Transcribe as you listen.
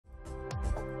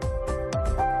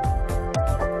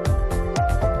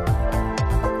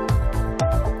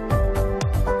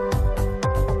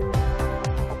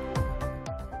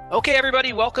Okay,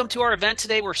 everybody, welcome to our event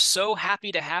today. We're so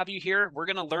happy to have you here. We're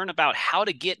going to learn about how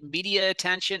to get media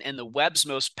attention and the web's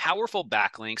most powerful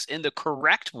backlinks in the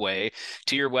correct way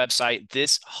to your website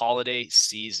this holiday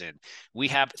season. We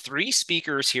have three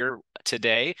speakers here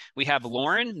today. We have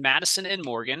Lauren, Madison, and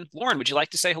Morgan. Lauren, would you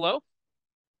like to say hello?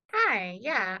 Hi,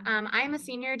 yeah. I'm a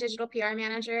senior digital PR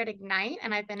manager at Ignite,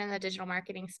 and I've been in the digital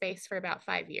marketing space for about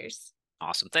 5 years.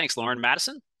 Awesome. Thanks, Lauren.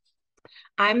 Madison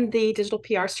I'm the digital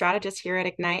PR strategist here at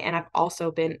Ignite, and I've also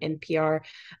been in PR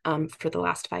for the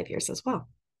last 5 years as well.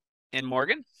 and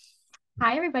Morgan.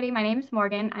 Hi, everybody. My name is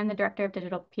Morgan. I'm the Director of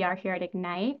Digital PR here at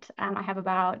Ignite. I have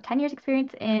about 10 years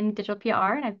experience in digital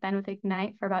PR, and I've been with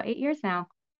Ignite for about 8 years now.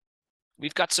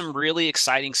 We've got some really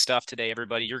exciting stuff today,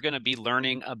 everybody. You're going to be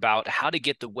learning about how to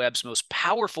get the web's most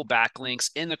powerful backlinks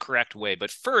in the correct way.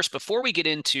 But first, before we get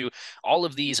into all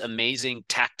of these amazing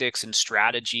tactics and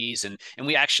strategies, and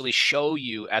we actually show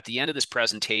you at the end of this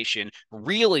presentation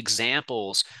real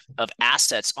examples of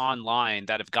assets online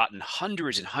that have gotten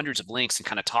hundreds and hundreds of links and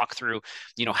kind of talk through,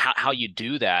 how you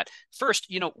do that.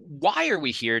 First, why are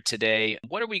we here today?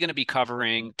 What are we going to be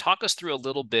covering? Talk us through a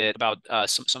little bit about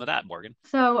some of that, Morgan.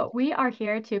 So we are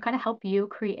here to kind of help you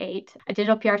create a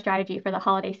digital PR strategy for the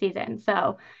holiday season.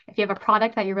 So if you have a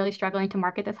product that you're really struggling to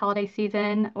market this holiday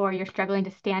season, or you're struggling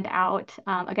to stand out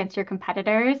against your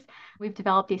competitors, we've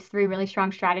developed these three really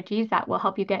strong strategies that will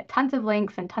help you get tons of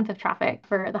links and tons of traffic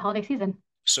for the holiday season.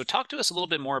 So talk to us a little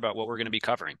bit more about what we're going to be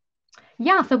covering.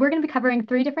 Yeah, so we're going to be covering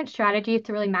three different strategies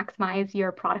to really maximize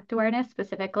your product awareness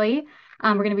specifically.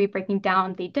 We're going to be breaking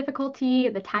down the difficulty,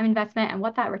 the time investment, and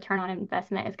what that return on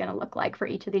investment is going to look like for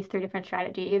each of these three different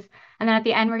strategies. And then at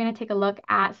the end, we're going to take a look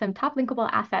at some top linkable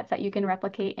assets that you can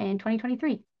replicate in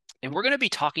 2023. And we're going to be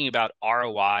talking about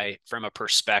ROI from a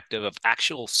perspective of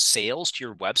actual sales to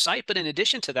your website. But in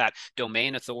addition to that,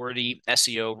 domain authority,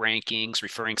 SEO rankings,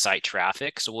 referring site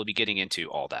traffic. So we'll be getting into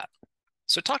all that.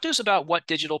 So talk to us about what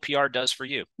digital PR does for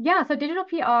you. Yeah, so digital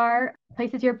PR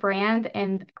places your brand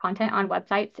and content on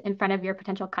websites in front of your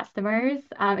potential customers.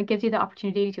 It gives you the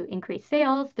opportunity to increase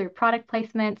sales through product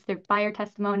placements, through buyer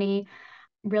testimony,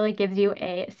 really gives you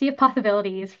a sea of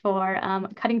possibilities for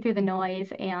cutting through the noise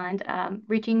and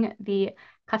reaching the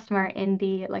customer in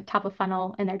the top of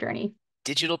funnel in their journey.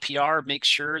 Digital PR makes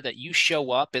sure that you show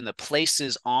up in the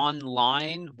places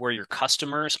online where your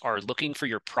customers are looking for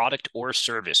your product or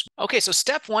service. Okay, so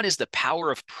step one is the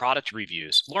power of product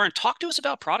reviews. Lauren, talk to us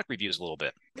about product reviews a little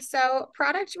bit. So,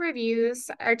 product reviews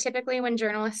are typically when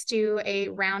journalists do a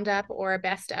roundup or a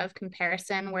best of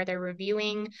comparison where they're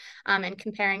reviewing and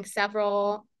comparing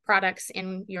several products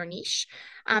in your niche.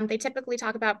 They typically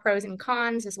talk about pros and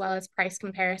cons as well as price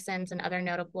comparisons and other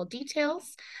notable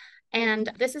details.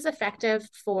 And this is effective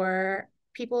for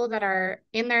people that are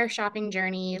in their shopping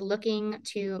journey looking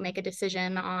to make a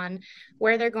decision on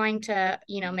where they're going to,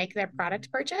 make their product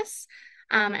purchase.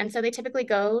 And so they typically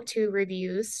go to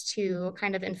reviews to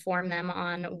kind of inform them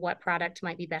on what product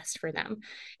might be best for them.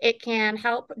 It can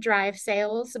help drive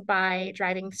sales by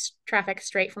driving traffic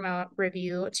straight from a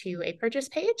review to a purchase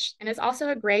page. And it's also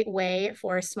a great way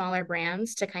for smaller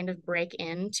brands to kind of break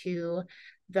into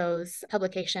those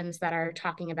publications that are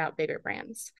talking about bigger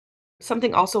brands.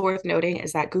 Something also worth noting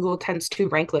is that Google tends to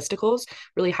rank listicles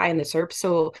really high in the SERP.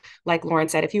 So, like Lauren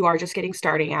said, if you are just getting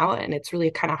starting out and it's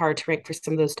really kind of hard to rank for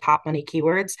some of those top money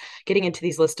keywords, getting into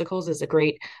these listicles is a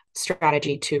great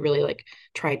strategy to really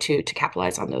try to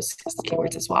capitalize on those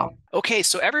keywords as well. Okay,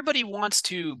 so everybody wants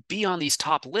to be on these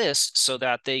top lists so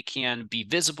that they can be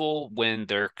visible when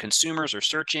their consumers are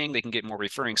searching, they can get more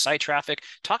referring site traffic.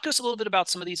 Talk to us a little bit about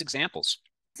some of these examples.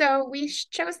 So we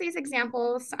chose these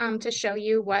examples to show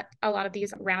you what a lot of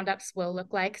these roundups will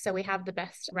look like. So we have the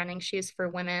best running shoes for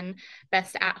women,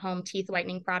 best at-home teeth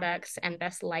whitening products, and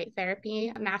best light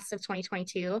therapy masks of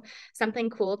 2022. Something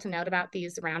cool to note about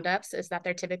these roundups is that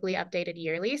they're typically updated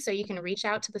yearly. So you can reach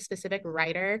out to the specific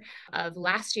writer of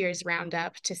last year's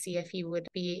roundup to see if you would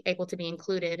be able to be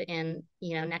included in,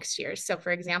 next year's. So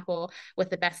for example, with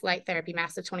the best light therapy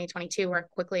masks of 2022, we're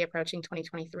quickly approaching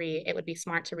 2023. It would be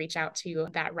smart to reach out to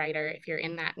that writer if you're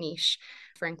in that niche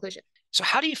for inclusion. So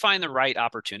how do you find the right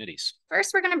opportunities?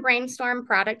 First, we're going to brainstorm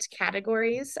product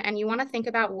categories, and you want to think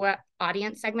about what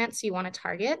audience segments you want to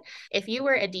target. If you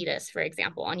were Adidas, for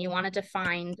example, and you wanted to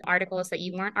find articles that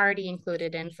you weren't already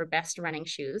included in for best running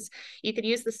shoes, you could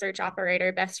use the search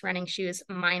operator best running shoes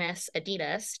minus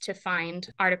Adidas to find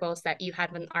articles that you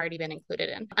haven't already been included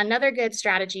in. Another good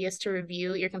strategy is to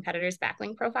review your competitors'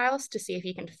 backlink profiles to see if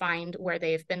you can find where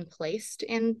they've been placed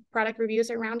in product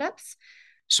reviews or roundups.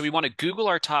 So we want to Google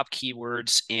our top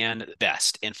keywords and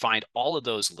best and find all of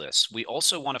those lists. We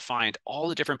also want to find all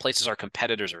the different places our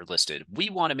competitors are listed. We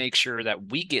want to make sure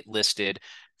that we get listed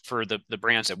for the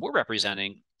brands that we're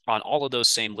representing on all of those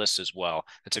same lists as well.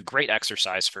 It's a great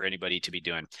exercise for anybody to be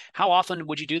doing. How often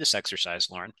would you do this exercise,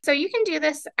 Lauren? So you can do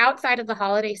this outside of the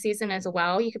holiday season as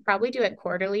well. You could probably do it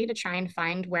quarterly to try and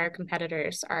find where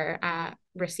competitors are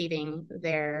receiving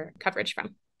their coverage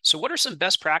from. So what are some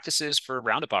best practices for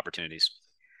roundup opportunities?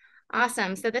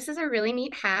 Awesome. So this is a really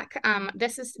neat hack.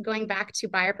 This is going back to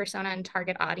buyer persona and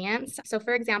target audience. So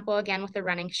for example, again, with the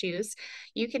running shoes,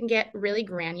 you can get really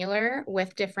granular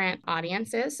with different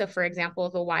audiences. So for example,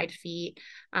 the wide feet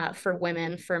for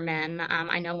women, for men.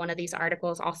 I know one of these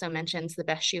articles also mentions the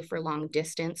best shoe for long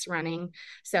distance running.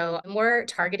 So the more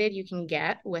targeted you can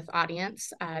get with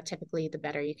audience, typically the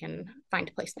better you can find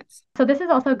placements. So this is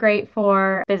also great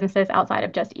for businesses outside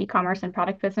of just e-commerce and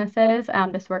product businesses.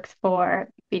 This works for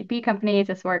B2B companies.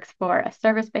 This works for a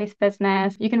service-based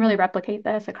business. You can really replicate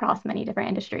this across many different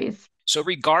industries. So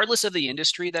regardless of the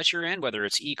industry that you're in, whether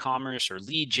it's e-commerce or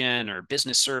lead gen or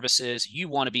business services, you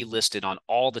want to be listed on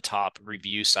all the top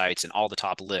review sites and all the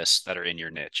top lists that are in your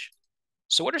niche.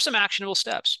 So what are some actionable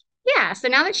steps? Yeah, so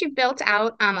now that you've built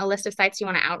out a list of sites you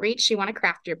want to outreach, you want to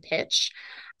craft your pitch.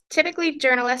 Typically,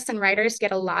 journalists and writers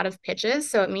get a lot of pitches,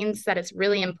 so it means that it's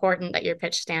really important that your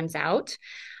pitch stands out.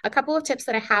 A couple of tips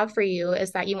that I have for you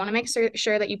is that you want to make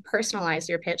sure that you personalize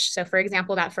your pitch. So, for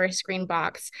example, that first green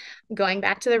box, going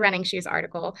back to the running shoes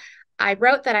article, I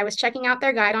wrote that I was checking out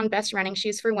their guide on best running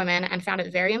shoes for women and found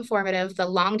it very informative. The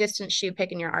long distance shoe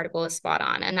pick in your article is spot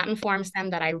on. And that informs them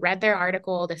that I read their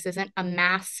article. This isn't a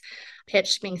mass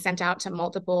pitch being sent out to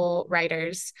multiple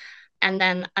writers. And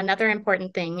then another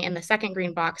important thing in the second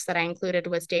green box that I included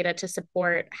was data to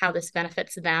support how this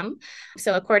benefits them.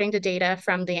 So according to data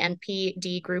from the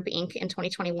NPD Group Inc. in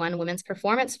 2021, women's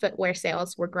performance footwear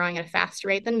sales were growing at a faster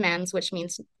rate than men's, which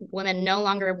means women no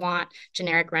longer want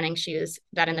generic running shoes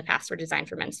that in the past were designed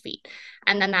for men's feet.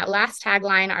 And then that last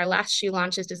tagline, our last shoe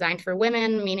launch is designed for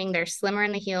women, meaning they're slimmer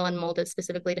in the heel and molded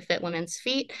specifically to fit women's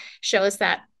feet, shows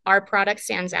that our product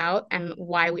stands out and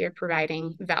why we are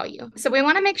providing value. So we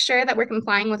want to make sure that we're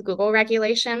complying with Google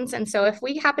regulations. And so if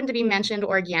we happen to be mentioned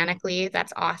organically,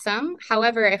 that's awesome.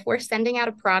 However, if we're sending out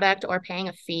a product or paying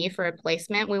a fee for a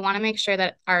placement, we want to make sure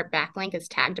that our backlink is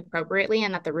tagged appropriately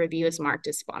and that the review is marked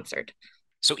as sponsored.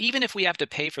 So even if we have to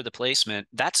pay for the placement,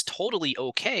 that's totally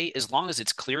okay as long as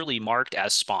it's clearly marked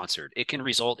as sponsored. It can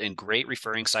result in great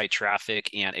referring site traffic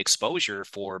and exposure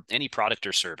for any product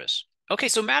or service. Okay,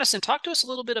 so Madison, talk to us a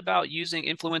little bit about using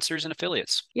influencers and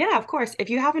affiliates. Yeah, of course. If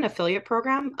you have an affiliate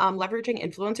program, leveraging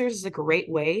influencers is a great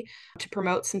way to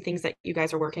promote some things that you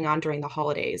guys are working on during the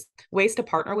holidays. Ways to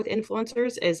partner with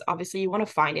influencers is obviously you want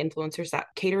to find influencers that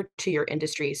cater to your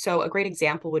industry. So a great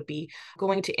example would be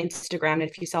going to Instagram. And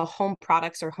if you sell home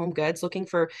products or home goods, looking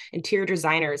for interior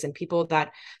designers and people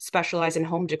that specialize in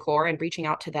home decor and reaching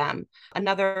out to them.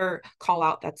 Another call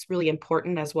out that's really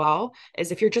important as well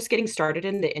is if you're just getting started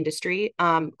in the industry,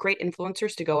 great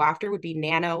influencers to go after would be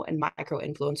nano and micro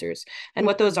influencers. And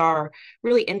what those are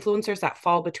really influencers that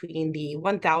fall between the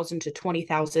 1,000 to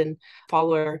 20,000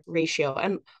 follower ratio.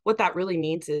 And what that really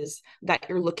means is that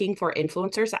you're looking for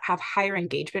influencers that have higher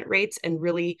engagement rates and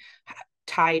really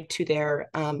tied to their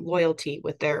loyalty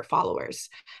with their followers.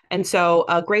 And so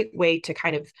a great way to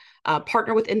kind of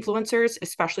partner with influencers,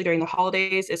 especially during the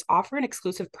holidays, is offer an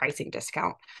exclusive pricing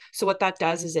discount. So what that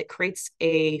does is it creates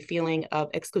a feeling of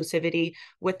exclusivity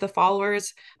with the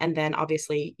followers. And then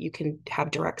obviously you can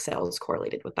have direct sales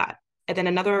correlated with that. And then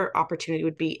another opportunity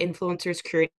would be influencers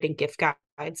curating gift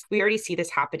guides. We already see this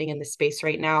happening in the space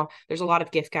right now. There's a lot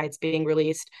of gift guides being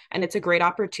released, and it's a great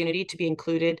opportunity to be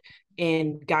included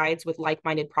in guides with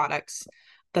like-minded products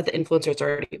that the influencers are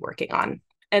already working on.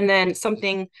 And then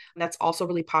something that's also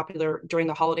really popular during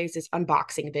the holidays is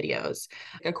unboxing videos.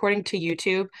 According to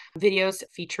YouTube, videos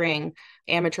featuring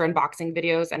amateur unboxing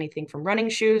videos, anything from running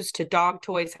shoes to dog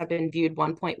toys, have been viewed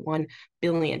 1.1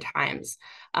 billion times.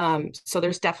 So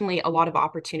there's definitely a lot of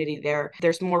opportunity there.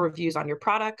 There's more reviews on your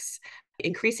products,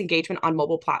 increase engagement on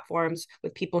mobile platforms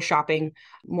with people shopping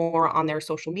more on their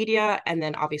social media, and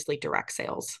then obviously direct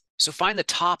sales. So find the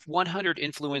top 100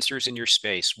 influencers in your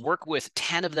space, work with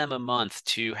 10 of them a month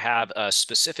to have a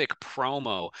specific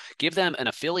promo, give them an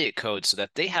affiliate code so that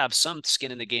they have some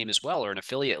skin in the game as well, or an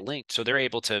affiliate link so they're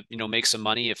able to, make some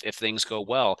money if things go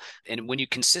well. And when you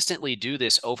consistently do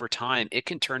this over time, it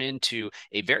can turn into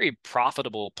a very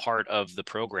profitable part of the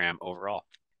program overall.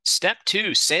 Step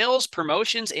two, sales,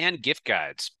 promotions, and gift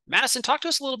guides. Madison, talk to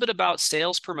us a little bit about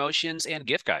sales, promotions, and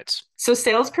gift guides. So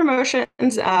sales promotions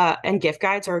and gift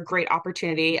guides are a great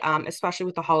opportunity, especially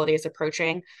with the holidays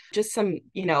approaching. Just some,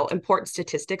 important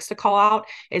statistics to call out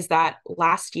is that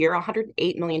last year,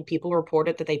 108 million people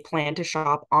reported that they plan to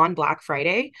shop on Black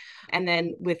Friday. And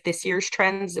then with this year's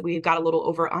trends, we've got a little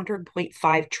over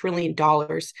 $100.5 trillion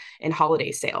in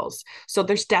holiday sales. So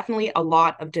there's definitely a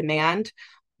lot of demand.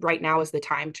 Right now is the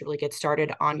time to really get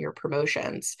started on your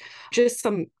promotions. Just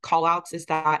some call outs is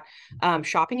that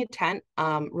shopping intent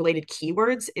related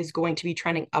keywords is going to be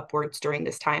trending upwards during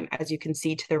this time, as you can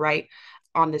see to the right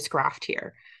on this graph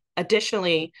here.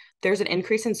 Additionally, there's an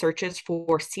increase in searches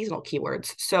for seasonal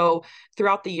keywords. So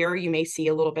throughout the year, you may see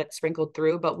a little bit sprinkled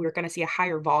through, but we're going to see a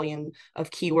higher volume of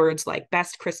keywords like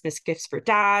best Christmas gifts for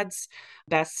dads,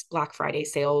 best Black Friday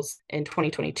sales in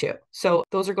 2022. So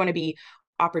those are going to be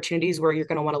opportunities where you're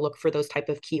going to want to look for those type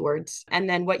of keywords. And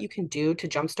then what you can do to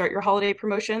jumpstart your holiday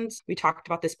promotions, we talked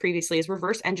about this previously, is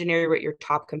reverse engineer what your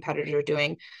top competitors are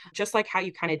doing. Just like how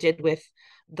you kind of did with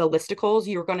the listicles,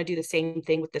 you're going to do the same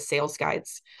thing with the sales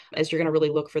guides, as you're going to really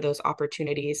look for those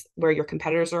opportunities where your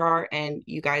competitors are and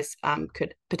you guys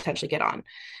could potentially get on.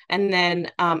 And then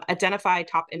identify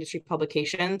top industry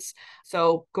publications.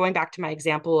 So going back to my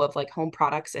example of like home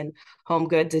products and home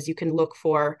goods, is you can look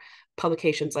for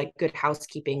publications like Good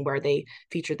Housekeeping, where they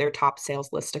feature their top sales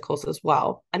listicles as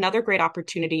well. Another great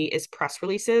opportunity is press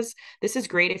releases. This is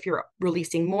great if you're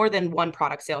releasing more than one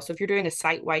product sale. So if you're doing a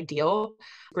site-wide deal,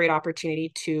 great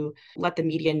opportunity to let the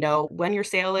media know when your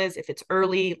sale is, if it's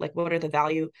early, like what are the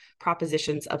value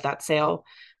propositions of that sale.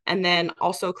 And then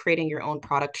also creating your own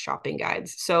product shopping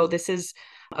guides. So this is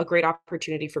a great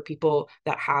opportunity for people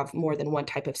that have more than one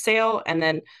type of sale. And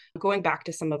then going back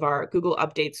to some of our Google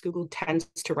updates, Google tends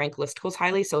to rank listicles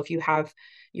highly. So if you have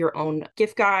your own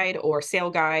gift guide or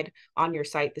sale guide on your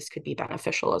site, this could be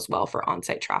beneficial as well for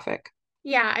on-site traffic.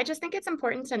 Yeah, I just think it's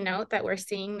important to note that we're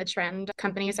seeing the trend.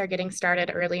 Companies are getting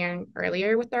started earlier and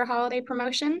earlier with their holiday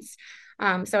promotions.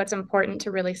 So it's important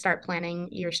to really start planning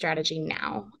your strategy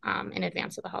now in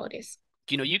advance of the holidays.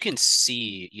 You can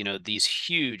see, these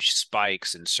huge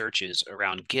spikes in searches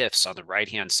around gifts on the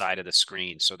right-hand side of the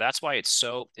screen. So that's why it's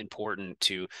so important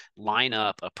to line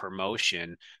up a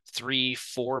promotion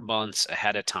 3-4 months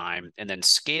ahead of time and then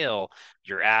scale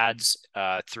your ads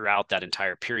throughout that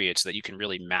entire period so that you can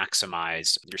really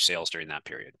maximize your sales during that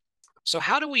period. So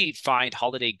how do we find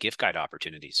holiday gift guide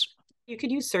opportunities? You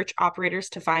could use search operators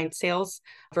to find sales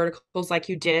verticals like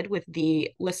you did with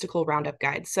the listicle roundup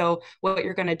guide. So what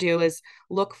you're going to do is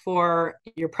look for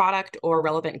your product or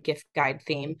relevant gift guide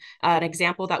theme. An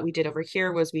example that we did over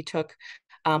here was we took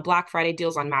Black Friday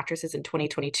deals on mattresses in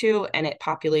 2022, and it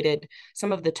populated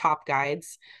some of the top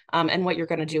guides. And what you're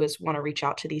going to do is want to reach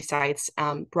out to these sites,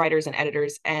 writers and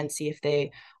editors, and see if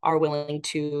they are willing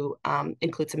to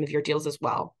include some of your deals as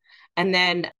well. And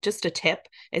then just a tip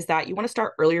is that you want to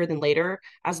start earlier than later.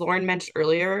 As Lauren mentioned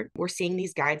earlier, we're seeing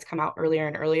these guides come out earlier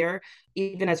and earlier,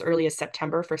 even as early as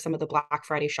September for some of the Black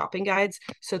Friday shopping guides.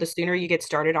 So the sooner you get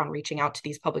started on reaching out to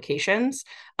these publications,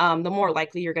 the more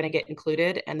likely you're going to get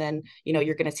included. And then,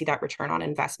 you're going to see that return on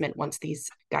investment once these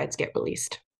guides get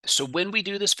released. So when we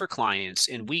do this for clients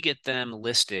and we get them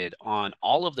listed on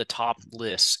all of the top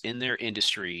lists in their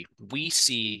industry, we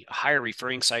see higher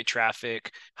referring site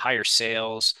traffic, higher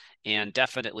sales, and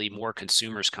definitely more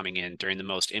consumers coming in during the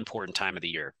most important time of the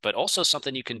year, but also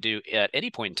something you can do at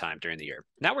any point in time during the year.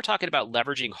 Now we're talking about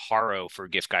leveraging Haro for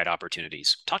gift guide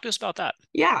opportunities. Talk to us about that.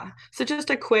 Yeah. So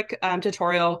just a quick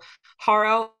tutorial.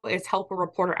 Haro is Help a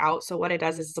Reporter Out. So what it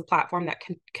does is it's a platform that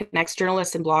connects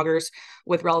journalists and bloggers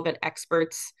with relevant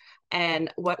experts.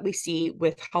 And what we see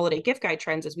with holiday gift guide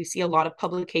trends is we see a lot of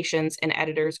publications and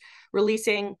editors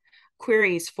releasing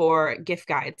queries for gift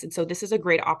guides. And so this is a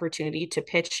great opportunity to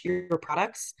pitch your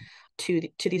products to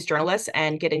these journalists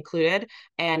and get included.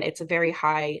 And it's a very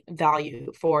high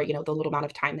value for, the little amount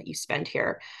of time that you spend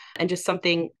here. And just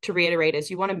something to reiterate is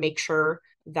you want to make sure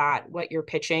that what you're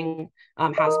pitching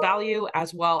has value,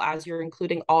 as well as you're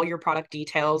including all your product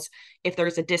details. If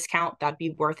there's a discount, that'd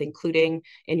be worth including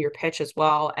in your pitch as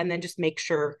well. And then just make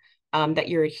sure that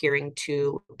you're adhering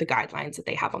to the guidelines that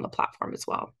they have on the platform as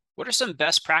well. What are some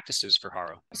best practices for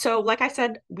Haro? So like I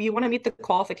said, we want to meet the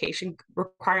qualification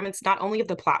requirements, not only of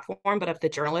the platform, but of the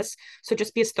journalists. So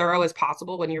just be as thorough as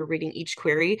possible when you're reading each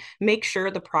query. Make sure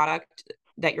the product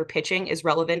that you're pitching is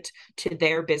relevant to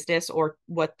their business or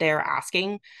what they're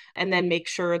asking. And then make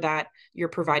sure that you're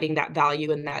providing that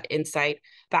value and that insight.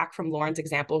 Back from Lauren's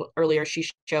example earlier, she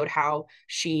showed how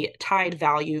she tied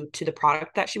value to the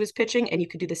product that she was pitching. And you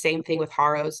could do the same thing with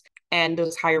Haro's. And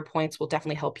those higher points will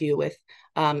definitely help you with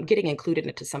getting included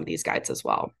into some of these guides as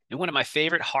well. And one of my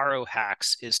favorite Haro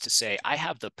hacks is to say, I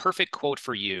have the perfect quote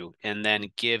for you, and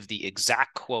then give the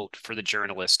exact quote for the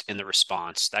journalist in the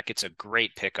response. That gets a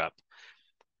great pickup.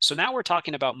 So now we're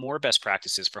talking about more best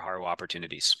practices for Haro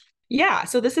opportunities. Yeah,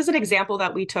 so this is an example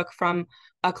that we took from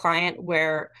a client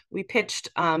where we pitched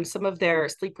some of their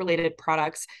sleep related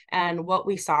products, and what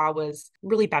we saw was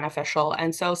really beneficial.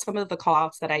 And so some of the call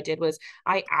outs that I did was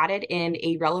I added in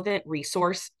a relevant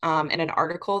resource and an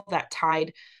article that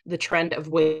tied the trend of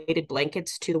weighted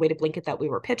blankets to the weighted blanket that we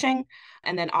were pitching.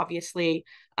 And then obviously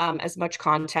as much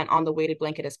content on the weighted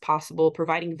blanket as possible,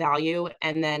 providing value,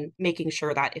 and then making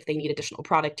sure that if they need additional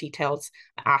product details,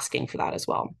 asking for that as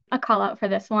well. A call out for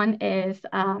this one is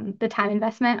the time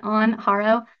investment on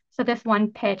Haro. So this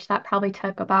one pitch that probably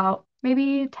took about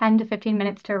maybe 10 to 15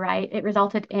 minutes to write, it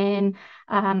resulted in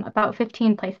about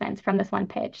 15 placements from this one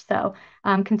pitch. So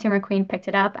Consumer Queen picked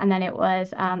it up, and then it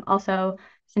was also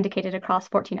syndicated across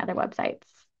 14 other websites.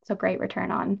 So great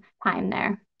return on time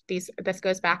there. This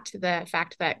goes back to the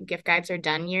fact that gift guides are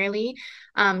done yearly.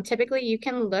 Typically, you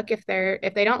can look if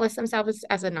they don't list themselves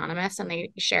as anonymous and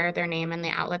they share their name and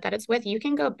the outlet that it's with. You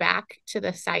can go back to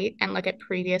the site and look at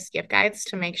previous gift guides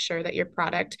to make sure that your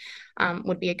product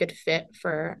would be a good fit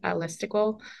for a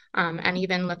listicle, and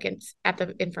even look at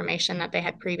the information that they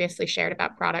had previously shared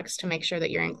about products to make sure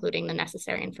that you're including the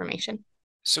necessary information.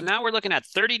 So now we're looking at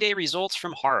 30-day results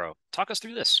from Haro. Talk us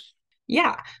through this.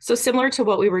 Yeah. So similar to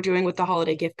what we were doing with the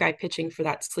holiday gift guide pitching for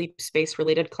that sleep space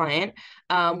related client,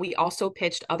 we also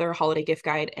pitched other holiday gift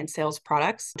guide and sales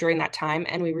products during that time.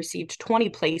 And we received 20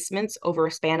 placements over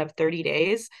a span of 30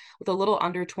 days with a little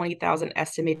under 20,000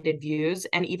 estimated views,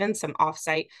 and even some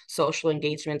offsite social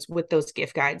engagements with those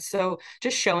gift guides. So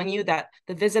just showing you that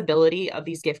the visibility of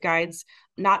these gift guides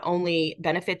not only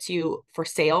benefits you for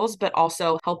sales, but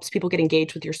also helps people get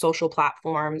engaged with your social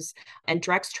platforms and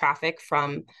directs traffic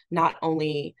from not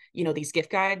only, these gift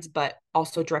guides, but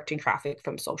also directing traffic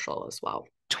from social as well.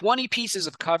 20 pieces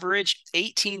of coverage,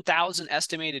 18,000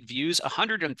 estimated views,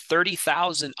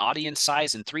 130,000 audience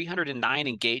size, and 309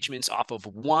 engagements off of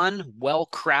one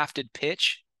well-crafted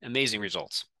pitch. Amazing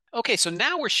results. Okay, so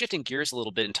now we're shifting gears a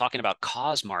little bit and talking about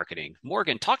cause marketing.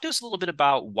 Morgan, talk to us a little bit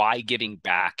about why giving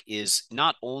back is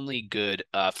not only good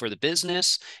for the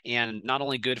business and not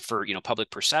only good for public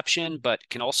perception, but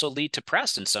can also lead to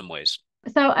press in some ways.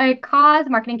 So a cause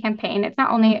marketing campaign, it's not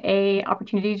only a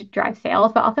opportunity to drive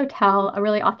sales, but also tell a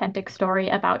really authentic story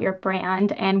about your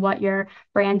brand and what your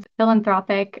brand's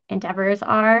philanthropic endeavors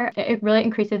are. It really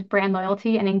increases brand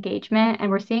loyalty and engagement.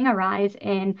 And we're seeing a rise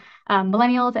in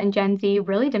millennials and Gen Z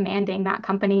really demanding that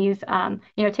companies,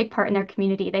 take part in their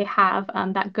community. They have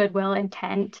that goodwill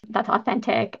intent that's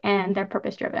authentic and they're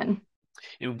purpose driven.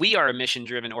 And we are a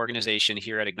mission-driven organization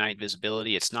here at Ignite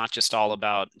Visibility. It's not just all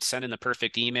about sending the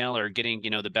perfect email or getting,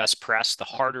 the best press. The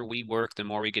harder we work, the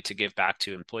more we get to give back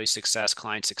to employee success,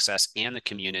 client success, and the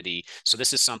community. So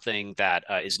this is something that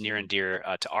is near and dear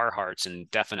to our hearts and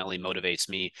definitely motivates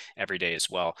me every day as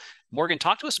well. Morgan,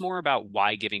 talk to us more about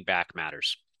why giving back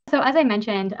matters. So as I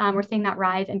mentioned, we're seeing that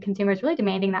rise in consumers really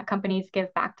demanding that companies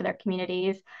give back to their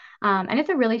communities. And it's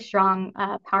a really strong,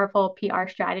 powerful PR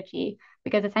strategy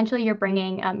because essentially you're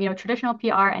bringing, traditional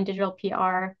PR and digital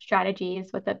PR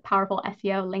strategies with a powerful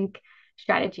SEO link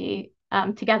strategy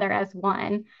together as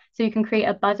one. So you can create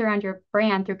a buzz around your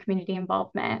brand through community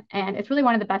involvement. And it's really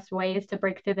one of the best ways to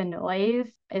break through the noise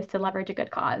is to leverage a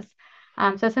good cause.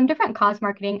 So some different cause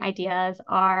marketing ideas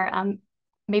are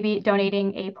maybe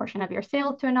donating a portion of your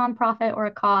sales to a nonprofit or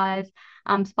a cause,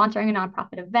 sponsoring a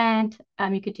nonprofit event.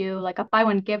 You could do like a buy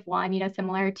one, give one,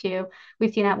 similar to,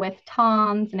 we've seen that with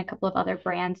Tom's and a couple of other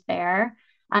brands there.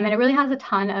 And it really has a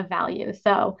ton of value.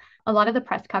 So a lot of the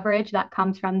press coverage that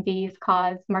comes from these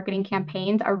cause marketing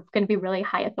campaigns are going to be really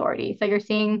high authority. So you're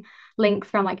seeing links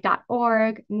from like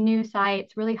 .org, news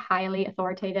sites, really highly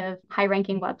authoritative,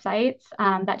 high-ranking websites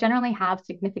that generally have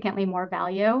significantly more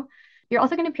value. You're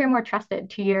also going to appear more trusted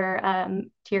to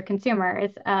your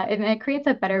consumers, and it creates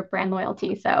a better brand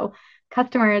loyalty. So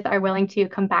customers are willing to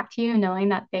come back to you knowing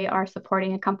that they are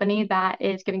supporting a company that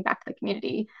is giving back to the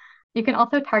community. You can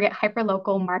also target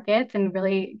hyperlocal markets and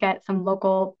really get some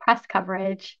local press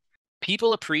coverage.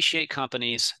 People appreciate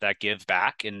companies that give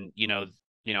back, and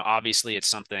obviously it's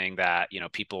something that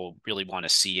people really want to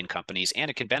see in companies, and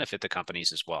it can benefit the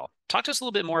companies as well. Talk to us a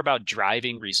little bit more about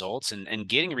driving results and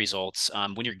getting results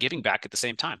when you're giving back at the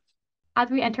same time. As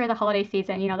we enter the holiday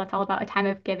season, that's all about a time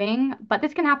of giving, but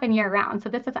this can happen year round. So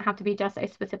this doesn't have to be just a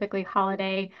specifically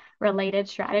holiday related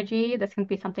strategy. This can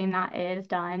be something that is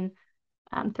done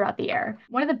throughout the year.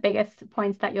 One of the biggest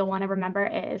points that you'll want to remember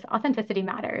is authenticity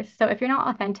matters. So if you're not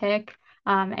authentic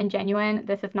and genuine,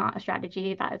 this is not a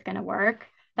strategy that is going to work.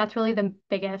 That's really the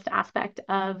biggest aspect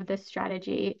of this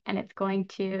strategy, and it's going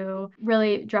to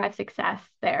really drive success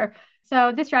there.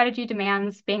 So this strategy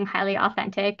demands being highly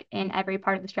authentic in every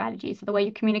part of the strategy. So the way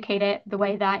you communicate it, the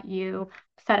way that you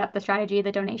set up the strategy,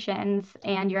 the donations,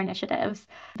 and your initiatives.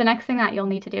 The next thing that you'll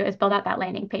need to do is build out that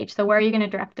landing page. So where are you going to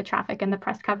direct the traffic and the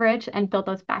press coverage and build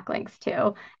those backlinks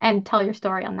to and tell your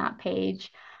story on that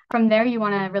page. From there, you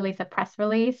want to release a press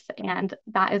release, and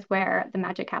that is where the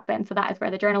magic happens. So that is where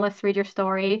the journalists read your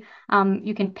story.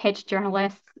 You can pitch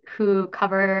journalists who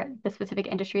cover the specific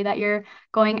industry that you're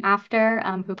going after,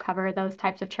 who cover those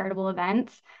types of charitable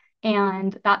events.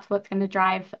 And that's what's going to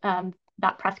drive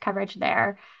that press coverage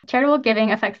there. Charitable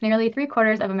giving affects nearly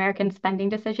 3/4 of American spending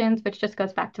decisions, which just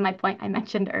goes back to my point I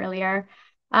mentioned earlier.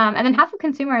 And then half of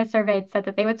consumers surveyed said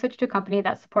that they would switch to a company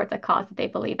that supports a cause that they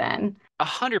believe in.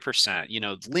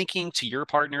 100%, linking to your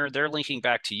partner, they're linking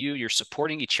back to you. You're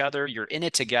supporting each other. You're in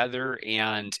it together,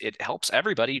 and it helps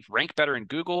everybody rank better in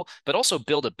Google, but also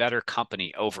build a better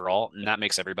company overall. And that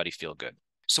makes everybody feel good.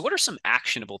 So what are some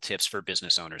actionable tips for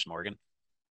business owners, Morgan?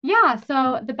 Yeah,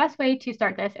 so the best way to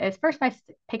start this is first by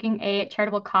picking a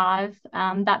charitable cause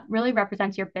that really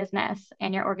represents your business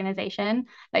and your organization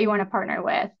that you want to partner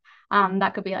with.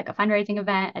 That could be like a fundraising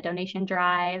event, a donation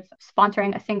drive,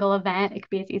 sponsoring a single event. It could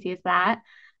be as easy as that.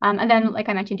 And then, like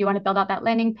I mentioned, you want to build out that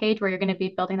landing page where you're going to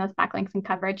be building those backlinks and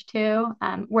coverage to,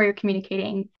 where you're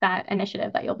communicating that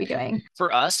initiative that you'll be doing.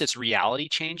 For us, it's Reality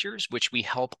Changers, which we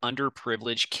help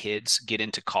underprivileged kids get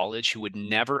into college who would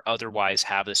never otherwise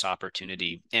have this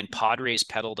opportunity. And Padres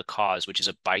Pedal the Cause, which is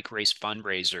a bike race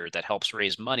fundraiser that helps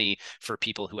raise money for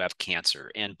people who have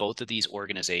cancer. And both of these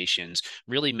organizations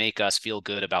really make us feel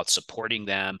good about supporting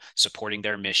them, supporting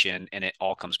their mission, and it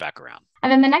all comes back around.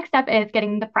 And then the next step is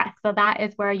getting the press. So that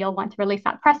is where you'll want to release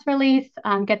that press release,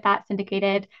 get that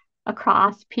syndicated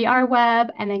across PR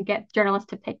web, and then get journalists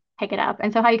to pick it up.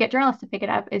 And so how you get journalists to pick it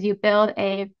up is you build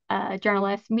a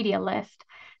journalist media list.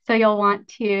 So you'll want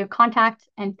to contact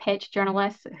and pitch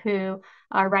journalists who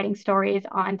are writing stories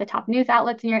on the top news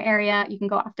outlets in your area. You can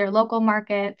go after local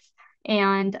markets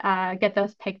and get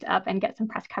those picked up and get some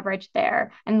press coverage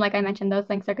there. And like I mentioned, those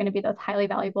links are going to be those highly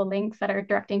valuable links that are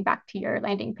directing back to your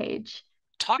landing page.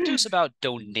 Talk to us about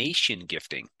donation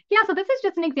gifting. Yeah, so this is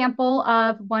just an example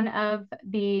of one of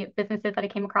the businesses that I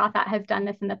came across that has done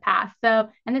this in the past. So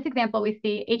in this example, we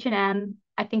see H&M,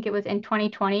 I think it was in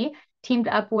 2020, teamed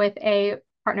up with a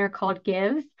partner called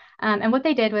Gives. And what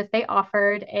they did was they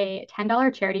offered a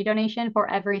 $10 charity donation for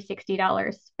every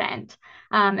 $60 spent.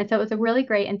 And so it was a really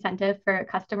great incentive for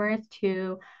customers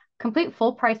to complete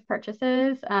full price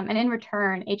purchases. And in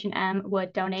return, H&M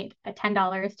would donate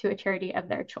 $10 to a charity of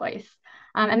their choice.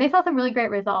 And they saw some really great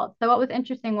results. So what was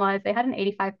interesting was they had an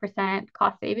 85%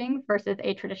 cost savings versus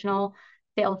a traditional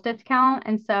sales discount.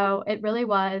 And so it really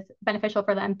was beneficial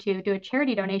for them to do a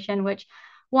charity donation, which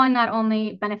one, not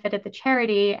only benefited the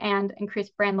charity and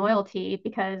increased brand loyalty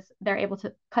because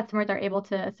customers are able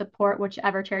to support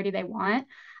whichever charity they want.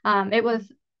 It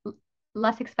was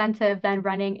less expensive than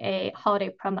running a holiday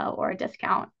promo or a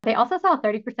discount. They also saw a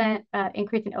 30%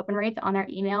 increase in open rates on their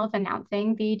emails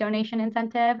announcing the donation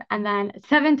incentive, and then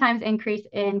 7 times increase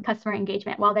in customer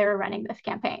engagement while they were running this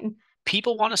campaign.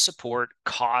 People want to support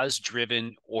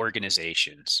cause-driven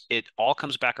organizations. It all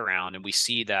comes back around, and we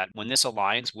see that when this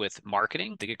aligns with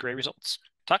marketing, they get great results.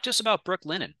 Talk to us about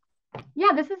Brooklinen.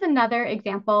 Yeah, this is another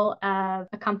example of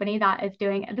a company that is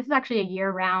doing, this is actually a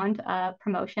year-round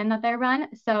promotion that they run.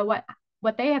 So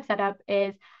what they have set up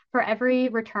is for every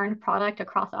returned product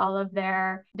across all of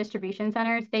their distribution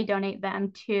centers, they donate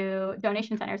them to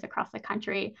donation centers across the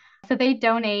country. So they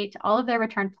donate all of their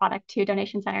returned product to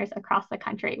donation centers across the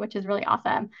country, which is really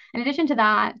awesome. In addition to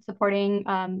that, supporting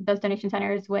those donation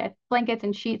centers with blankets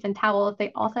and sheets and towels,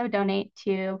 they also donate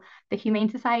to the humane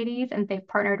societies, and they've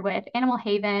partnered with Animal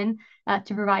Haven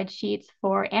to provide sheets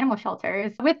for animal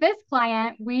shelters. With this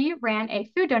client, we ran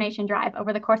a food donation drive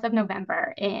over the course of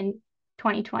November in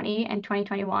 2020 and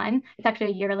 2021. It's actually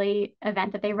a yearly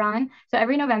event that they run. So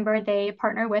every November, they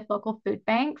partner with local food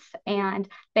banks, and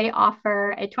they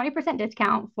offer a 20%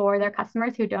 discount for their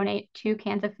customers who donate 2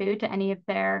 cans of food to any of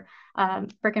their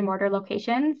brick and mortar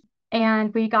locations.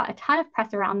 And we got a ton of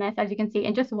press around this. As you can see,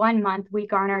 in just 1 month, we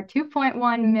garnered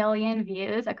 2.1 million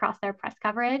views across their press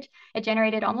coverage. It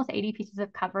generated almost 80 pieces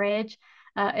of coverage.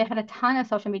 It had a ton of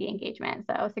social media engagement,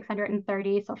 so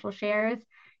 630 social shares.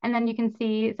 And then you can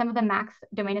see some of the max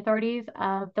domain authorities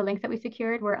of the links that we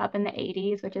secured were up in the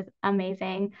 80s, which is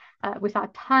amazing. We saw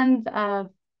tons of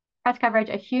press coverage,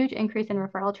 a huge increase in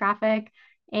referral traffic,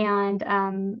 and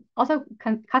also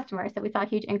customers. So we saw a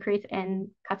huge increase in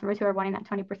customers who are wanting that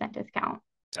 20% discount.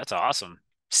 That's awesome.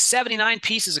 79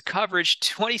 pieces of coverage,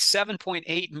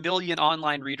 27.8 million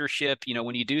online readership. You know,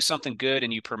 when you do something good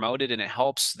and you promote it and it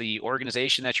helps the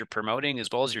organization that you're promoting as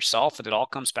well as yourself, and it all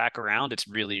comes back around, it's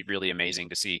really, really amazing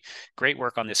to see. Great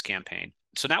work on this campaign.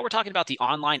 So now we're talking about the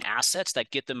online assets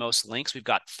that get the most links. We've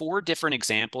got 4 different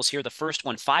examples here. The first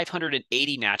one,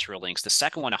 580 natural links. The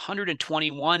second one,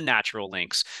 121 natural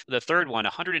links. The third one,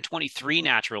 123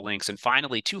 natural links. And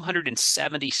finally,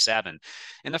 277.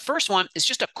 And the first one is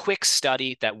just a quick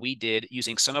study that we did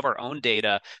using some of our own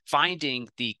data, finding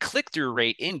the click-through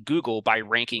rate in Google by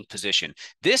ranking position.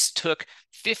 This took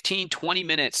 15, 20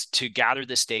 minutes to gather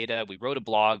this data. We wrote a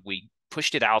blog, we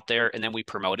pushed it out there, and then we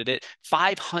promoted it.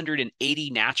 580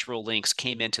 natural links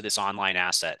came into this online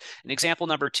asset. And example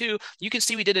number 2, you can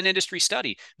see we did an industry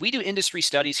study. We do industry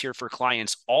studies here for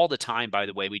clients all the time, by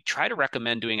the way. We try to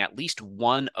recommend doing at least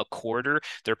one a quarter.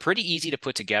 They're pretty easy to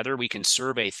put together. We can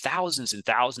survey thousands and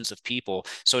thousands of people.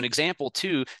 So in example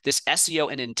 2, this SEO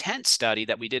and intent study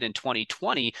that we did in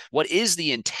 2020, what is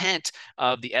the intent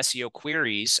of the SEO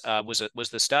queries was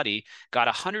the study, got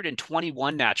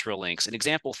 121 natural links. In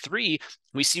example 3,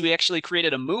 we see we actually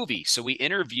created a movie. So we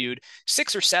interviewed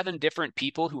 6 or 7 different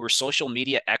people who were social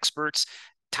media experts,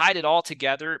 tied it all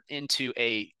together into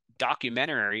a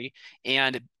documentary,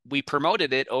 and we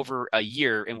promoted it over a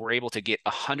year, and we're able to get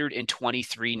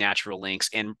 123 natural links,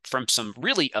 and from some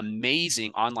really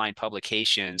amazing online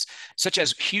publications, such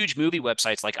as huge movie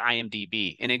websites like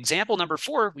IMDb. In example number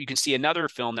 4, you can see another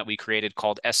film that we created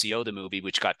called SEO the Movie,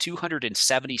 which got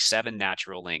 277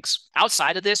 natural links.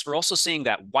 Outside of this, we're also seeing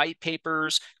that white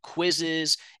papers,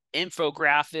 quizzes,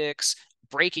 infographics,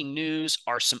 breaking news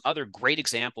are some other great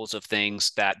examples of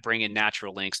things that bring in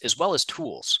natural links, as well as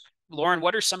tools. Lauren,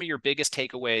 what are some of your biggest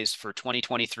takeaways for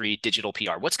 2023 digital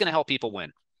PR? What's going to help people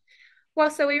win? Well,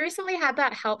 so we recently had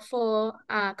that helpful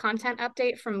content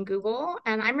update from Google,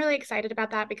 and I'm really excited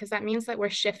about that because that means that we're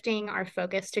shifting our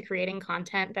focus to creating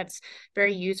content that's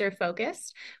very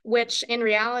user-focused, which in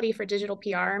reality for digital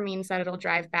PR means that it'll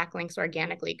drive backlinks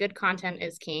organically. Good content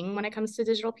is king when it comes to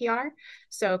digital PR.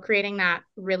 So creating that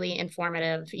really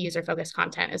informative, user-focused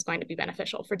content is going to be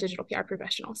beneficial for digital PR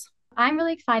professionals. I'm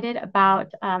really excited about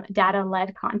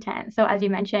data-led content. So as you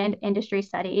mentioned, industry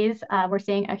studies, we're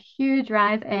seeing a huge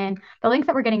rise in the links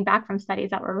that we're getting back from studies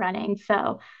that we're running.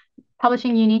 So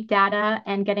publishing unique data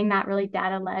and getting that really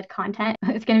data-led content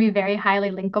is going to be very highly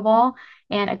linkable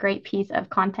and a great piece of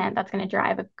content that's going to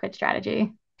drive a good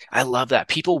strategy. I love that.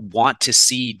 People want to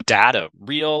see data,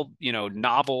 real,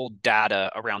 novel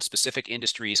data around specific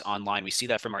industries online. We see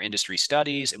that from our industry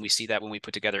studies, and we see that when we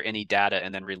put together any data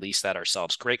and then release that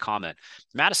ourselves. Great comment.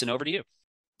 Madison, over to you.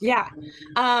 Yeah.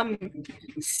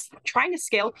 Trying to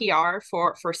scale PR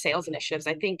for sales initiatives.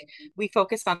 I think we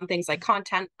focus on things like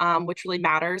content, which really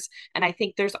matters. And I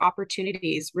think there's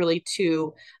opportunities really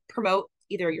to promote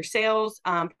either your sales,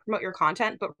 promote your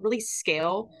content, but really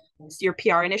scale your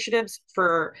PR initiatives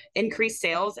for increased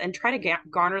sales and try to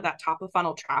garner that top of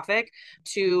funnel traffic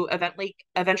to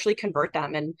eventually convert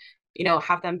them and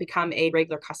have them become a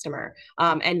regular customer.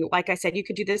 And like I said, you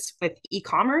could do this with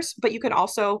e-commerce, but you could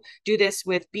also do this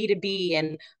with B2B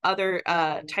and other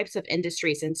types of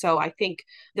industries. And so I think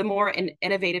the more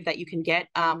innovative that you can get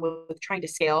with trying to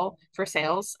scale for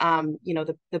sales,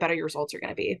 the better your results are going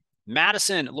to be.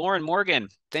 Madison, Lauren, Morgan,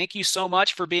 thank you so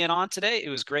much for being on today. It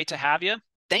was great to have you.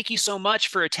 Thank you so much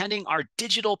for attending our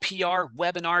digital PR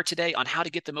webinar today on how to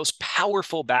get the most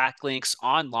powerful backlinks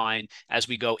online as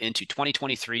we go into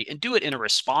 2023 and do it in a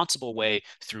responsible way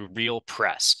through real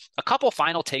press. A couple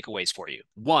final takeaways for you.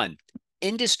 1,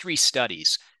 industry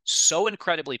studies. So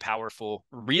incredibly powerful,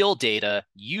 real data,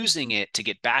 using it to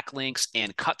get backlinks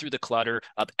and cut through the clutter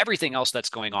of everything else that's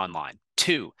going online.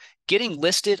 2, getting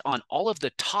listed on all of the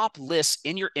top lists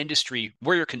in your industry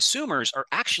where your consumers are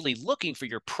actually looking for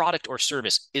your product or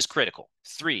service is critical.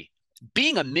 3,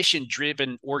 being a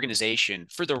mission-driven organization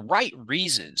for the right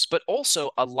reasons, but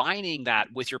also aligning that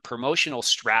with your promotional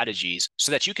strategies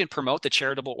so that you can promote the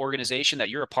charitable organization that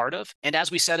you're a part of. And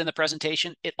as we said in the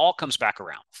presentation, it all comes back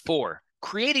around. 4,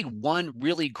 creating one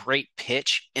really great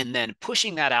pitch and then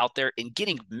pushing that out there and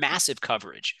getting massive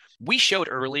coverage. We showed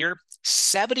earlier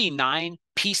 79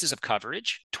 pieces of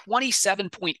coverage,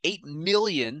 27.8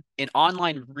 million in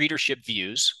online readership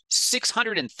views,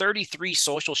 633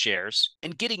 social shares,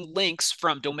 and getting links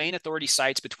from domain authority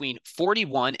sites between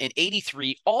 41 and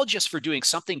 83, all just for doing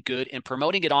something good and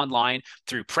promoting it online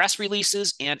through press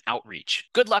releases and outreach.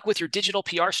 Good luck with your digital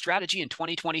PR strategy in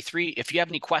 2023. If you have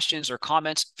any questions or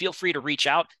comments, feel free to reach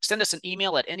out. Send us an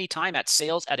email at any time at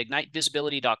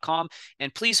sales@ignitevisibility.com.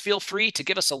 And please feel free to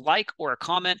give us a like or a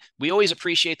comment. We always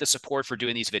appreciate the support for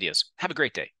doing these videos. Have a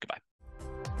great day. Goodbye.